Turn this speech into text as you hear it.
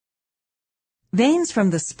Veins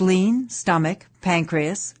from the spleen, stomach,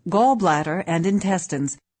 pancreas, gallbladder, and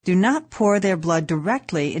intestines do not pour their blood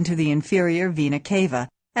directly into the inferior vena cava,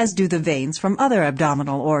 as do the veins from other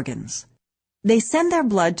abdominal organs. They send their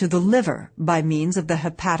blood to the liver by means of the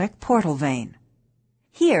hepatic portal vein.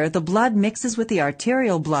 Here, the blood mixes with the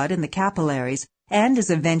arterial blood in the capillaries and is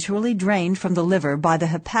eventually drained from the liver by the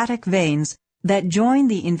hepatic veins that join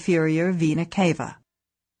the inferior vena cava.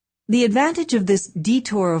 The advantage of this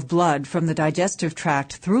detour of blood from the digestive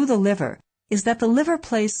tract through the liver is that the liver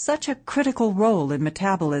plays such a critical role in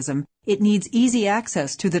metabolism, it needs easy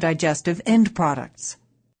access to the digestive end products.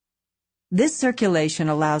 This circulation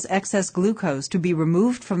allows excess glucose to be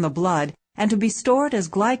removed from the blood and to be stored as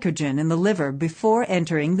glycogen in the liver before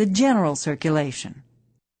entering the general circulation.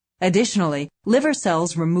 Additionally, liver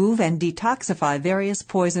cells remove and detoxify various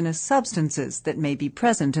poisonous substances that may be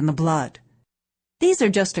present in the blood. These are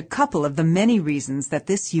just a couple of the many reasons that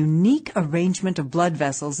this unique arrangement of blood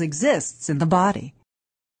vessels exists in the body.